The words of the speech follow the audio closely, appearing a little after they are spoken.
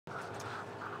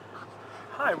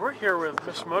Hi, we're here with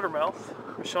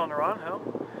MissMotorMouth, Michelle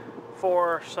Naranjo,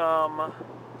 for some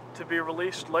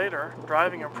to-be-released later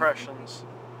driving impressions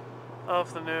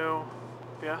of the new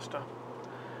Fiesta.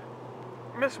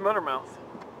 MissMotorMouth,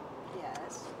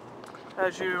 Yes.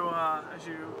 as you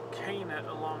cane it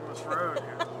along this road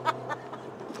here,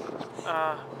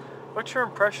 what's your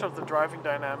impression of the driving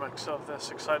dynamics of this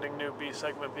exciting new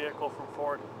B-segment vehicle from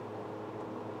Ford?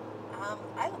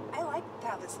 I like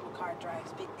how this little car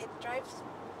drives.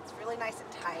 It's really nice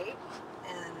and tight,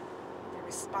 and it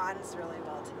responds really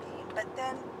well to me. But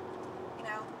then, you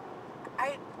know,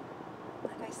 like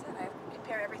I said, I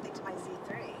compare everything to my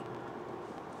Z3.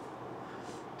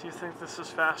 Do you think this is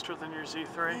faster than your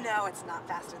Z3? No, it's not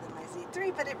faster than my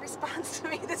Z3, but it responds to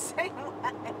me the same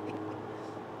way.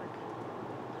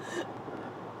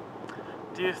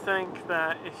 Do you think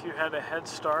that if you had a head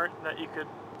start that you could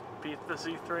beat the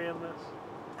Z3 in this?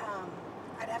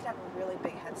 I'd have to have a really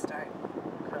big head start.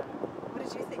 Okay. What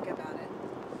did you think about it?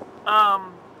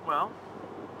 Well,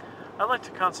 I'd like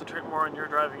to concentrate more on your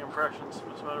driving impressions,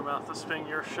 Ms. Motormouth, this being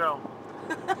your show.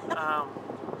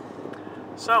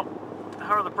 So,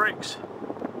 how are the brakes?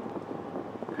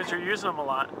 Because you're using them a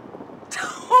lot.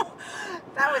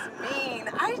 That was mean.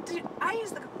 I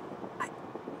use the...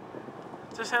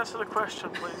 Just answer the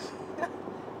question, please.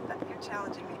 You're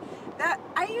challenging me.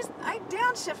 I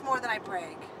downshift more than I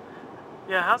brake.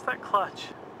 Yeah, how's that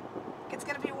clutch? It's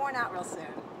going to be worn out real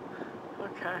soon.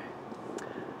 Okay.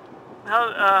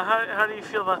 How do you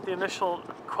feel about the initial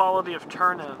quality of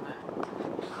turn-in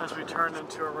as we turn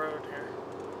into a road here?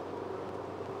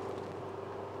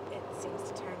 It seems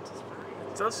to turn just fine.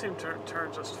 It does seem to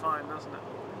turn just fine, doesn't it?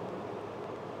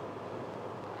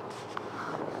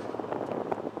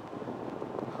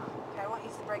 Okay, I won't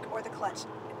use the brake or the clutch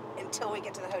until we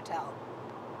get to the hotel.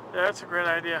 Yeah, that's a great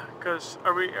idea. Because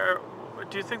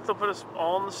do you think they'll put us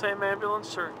all in the same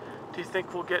ambulance, or do you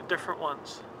think we'll get different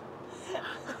ones?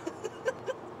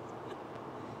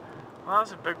 Well, that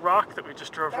was a big rock that we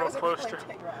just drove real close to.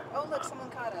 Big rock. Oh, look,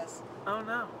 someone caught us. Oh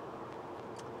no.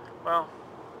 Well,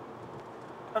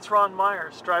 that's Ron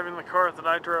Myers driving the car that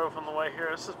I drove on the way here.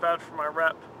 This is bad for my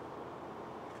rep.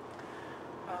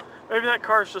 Oh. Maybe that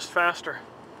car is just faster.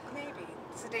 Maybe.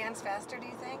 Sedan's faster, do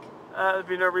you think? There'd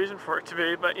be no reason for it to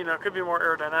be, but you know, it could be more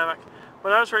aerodynamic.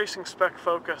 When I was racing Spec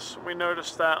Focus, we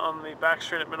noticed that on the back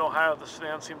straight at Mid-Ohio, the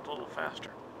sedan seemed a little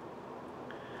faster.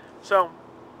 So,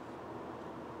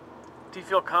 do you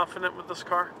feel confident with this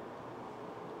car?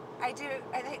 I do.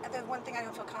 I think the one thing I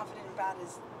don't feel confident about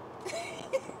is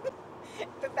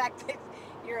the fact that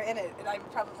you're in it and I'm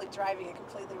probably driving it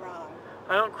completely wrong.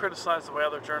 I don't criticize the way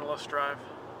other journalists drive.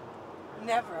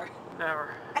 Never.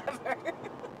 Never. Ever.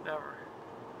 Never.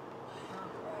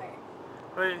 Right.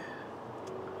 But,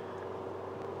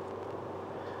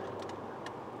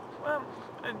 well,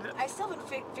 I still haven't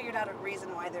figured out a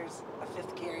reason why there's a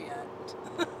fifth gear yet.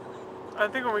 I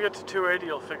think when we get to 280,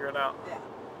 you'll figure it out. Yeah.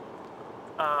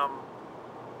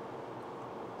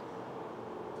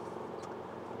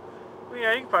 Well,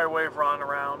 yeah, you can probably wave Ron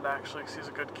around, actually, because he's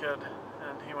a good kid,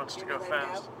 and he wants to go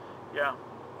fast. Yeah.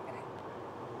 Okay.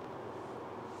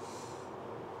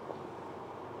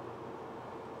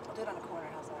 I'll do it on a corner,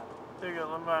 how's that? There you go,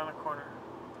 let me buy on the corner.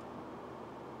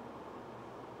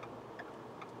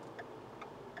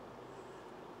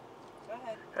 Go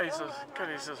ahead. Yeah,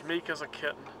 he's as meek as a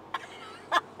kitten.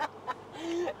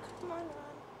 Come on, Ron.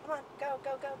 Come on. Go,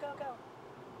 go, go, go, go.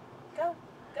 Go,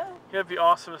 go. Yeah, it'd be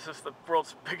awesome if the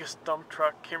world's biggest dump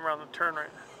truck came around the turn right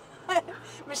now.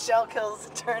 Michelle kills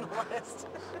the turn list.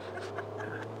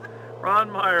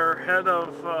 Ron Meyer, head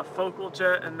of Focal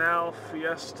Jet and now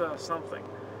Fiesta something.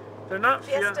 They're not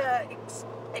Fiesta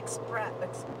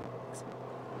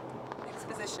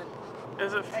Exposition.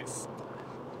 Is it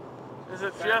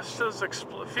Fiesta's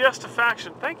Fiesta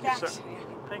Faction? Thank you, sir.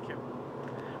 Thank you.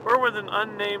 We're with an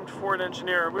unnamed Ford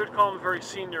engineer. We would call him a very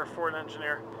senior Ford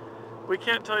engineer. We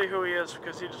can't tell you who he is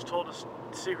because he just told us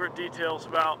secret details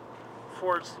about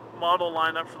Ford's model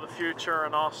lineup for the future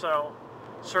and also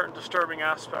certain disturbing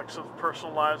aspects of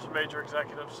personal lives of major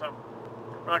executives. So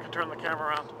we're not going to turn the camera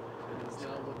around. He's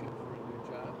now looking for a new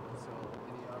job, so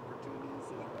any opportunities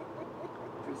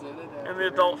presented in the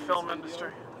adult film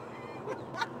industry.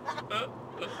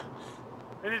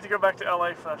 We need to go back to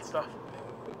LA for that stuff.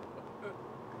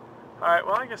 Alright,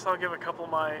 well I guess I'll give a couple of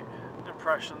my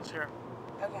impressions here.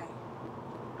 Okay.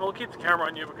 We'll keep the camera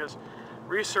on you because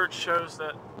research shows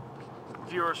that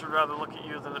viewers would rather look at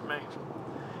you than at me.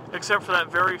 Except for that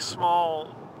very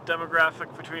small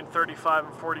demographic between 35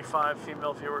 and 45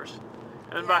 female viewers.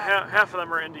 And about half of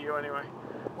them are into you anyway.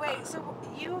 Wait, so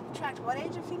you attract what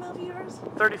age of female viewers?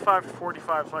 35 to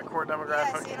 45 is my core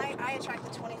demographic. Yes, and I attract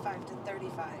the 25 to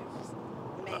 35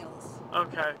 males.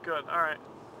 Okay, good. All right.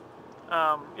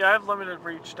 Yeah, I have limited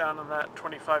reach down in that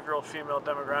 25-year-old female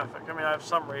demographic. I mean, I have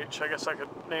some reach. I guess I could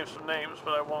name some names,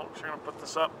 but I won't. You're going to put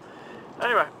this up.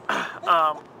 Anyway,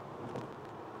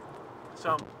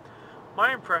 so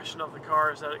my impression of the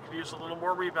car is that it could use a little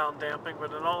more rebound damping,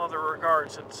 but in all other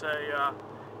regards, it's a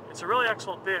really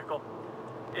excellent vehicle.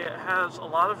 It has a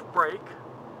lot of brake,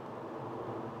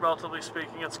 relatively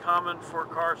speaking. It's common for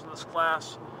cars in this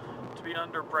class to be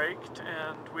under-braked,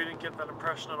 and we didn't get that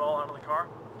impression at all out of the car.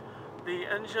 The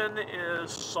engine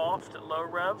is soft at low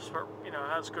revs, but you know,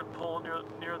 has good pull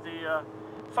near the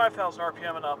 5,000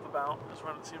 RPM and up about is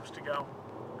when it seems to go.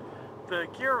 The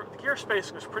gear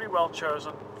spacing is pretty well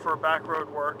chosen for back road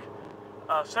work.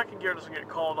 Second gear doesn't get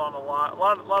called on a lot. A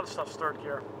lot of stuff's third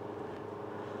gear.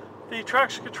 The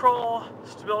traction control,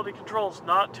 stability control is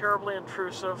not terribly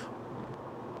intrusive.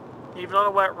 Even on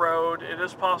a wet road, it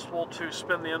is possible to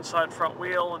spin the inside front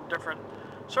wheel in different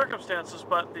circumstances,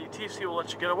 but the TC will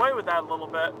let you get away with that a little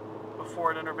bit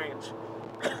before it intervenes.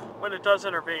 When it does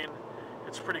intervene,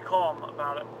 it's pretty calm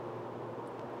about it.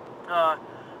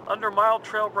 Under mild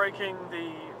trail braking,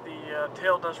 the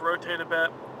tail does rotate a bit.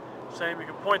 Same, you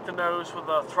can point the nose with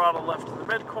a throttle left in the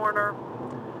mid-corner.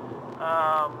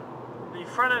 The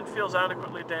front end feels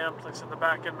adequately damped, like I said, the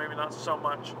back end maybe not so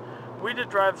much. We did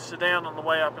drive the sedan on the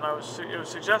way up, and it was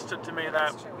suggested to me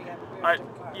that I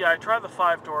tried the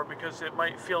 5-door because it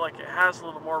might feel like it has a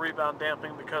little more rebound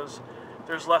damping because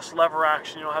there's less lever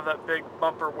action. You don't have that big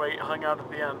bumper weight hung out at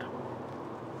the end.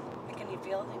 Can you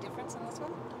feel any difference in this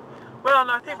one? Well,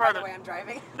 no, I think by the way I'm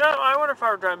driving. No, I wonder if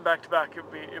I were driving back to back,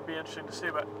 it'd be interesting to see.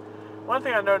 But one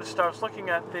thing I noticed, I was looking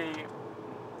at the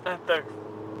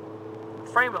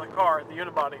frame of the car, the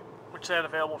unibody, which they had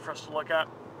available for us to look at,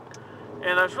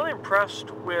 and I was really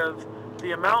impressed with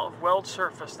the amount of weld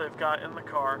surface they've got in the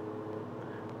car.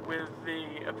 With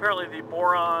apparently the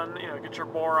boron, you know, get your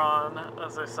boron,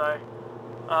 as they say.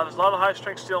 There's a lot of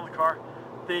high-strength steel in the car.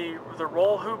 The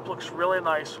roll hoop looks really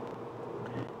nice,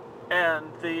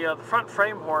 and the front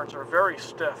frame horns are very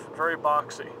stiff, very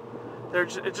boxy.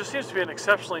 It just seems to be an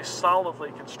exceptionally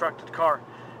solidly constructed car.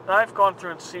 And I've gone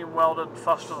through and seam welded and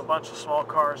fussed with a bunch of small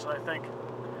cars, and I think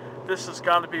this has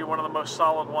got to be one of the most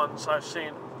solid ones I've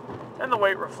seen. And the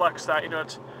weight reflects that. You know,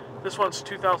 this one's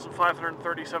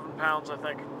 2,537 pounds, I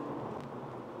think.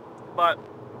 But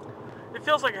it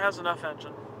feels like it has enough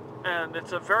engine, and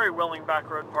it's a very willing back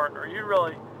road partner.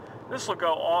 This will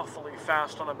go awfully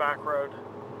fast on a back road.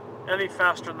 Any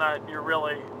faster than that, you're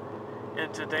really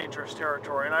into dangerous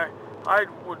territory. And I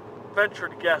would venture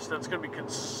to guess that it's going to be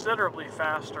considerably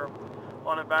faster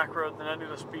on a back road than any of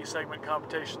this B segment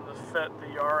competition, the Fit, the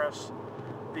Yaris,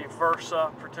 the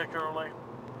Versa particularly,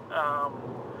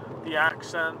 the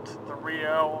Accent, the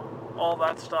Rio, all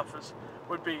that stuff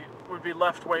would be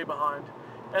left way behind.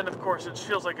 And of course, it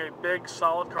feels like a big,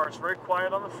 solid car. It's very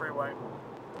quiet on the freeway.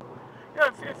 Yeah,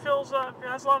 it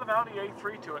has a lot of Audi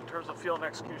A3 to it in terms of feel and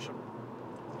execution.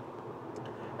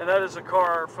 And that is a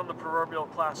car from the proverbial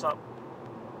class up.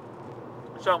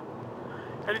 So,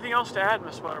 anything else to add,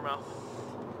 MissMotorMouth?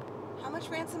 How much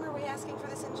ransom are we asking for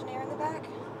this engineer in the back?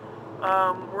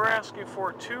 We're asking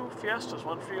for 2 Fiestas,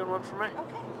 one for you and one for me.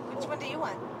 Okay. Which one do you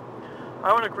want?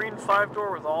 I want a green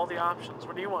 5-door with all the options.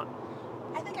 What do you want?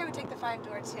 I think I would take the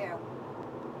 5-door too.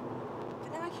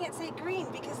 But now I can't say green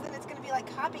because then it's going to be like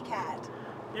copycat.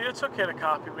 Yeah, it's okay to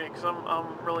copy me because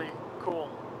I'm really cool.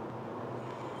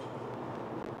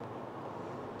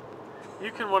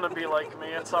 You can want to be like me.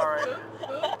 It's all right.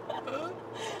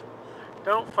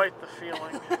 Don't fight the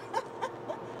feeling.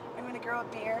 I'm going to grow a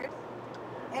beard.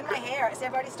 And my hair. See,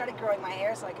 I've already started growing my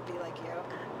hair so I could be like you.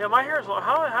 Yeah, my hair is long.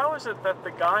 How is it that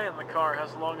the guy in the car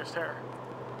has the longest hair?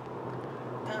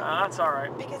 That's all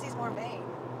right. Because he's more vain.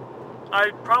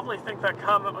 I probably think that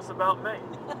comment was about me.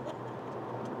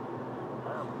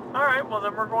 All right, well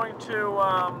then we're going to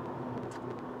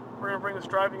bring this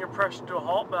driving impression to a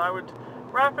halt, but I would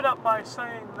wrap it up by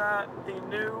saying that the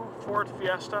new Ford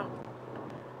Fiesta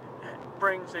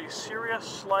brings a serious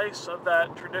slice of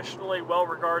that traditionally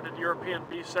well-regarded European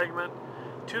B segment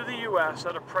to the U.S.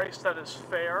 at a price that is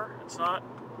fair. It's not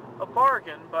a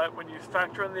bargain, but when you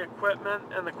factor in the equipment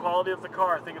and the quality of the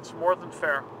car, I think it's more than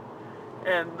fair.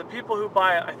 And the people who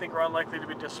buy it, I think, are unlikely to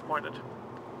be disappointed.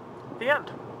 The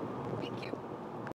end. Thank you.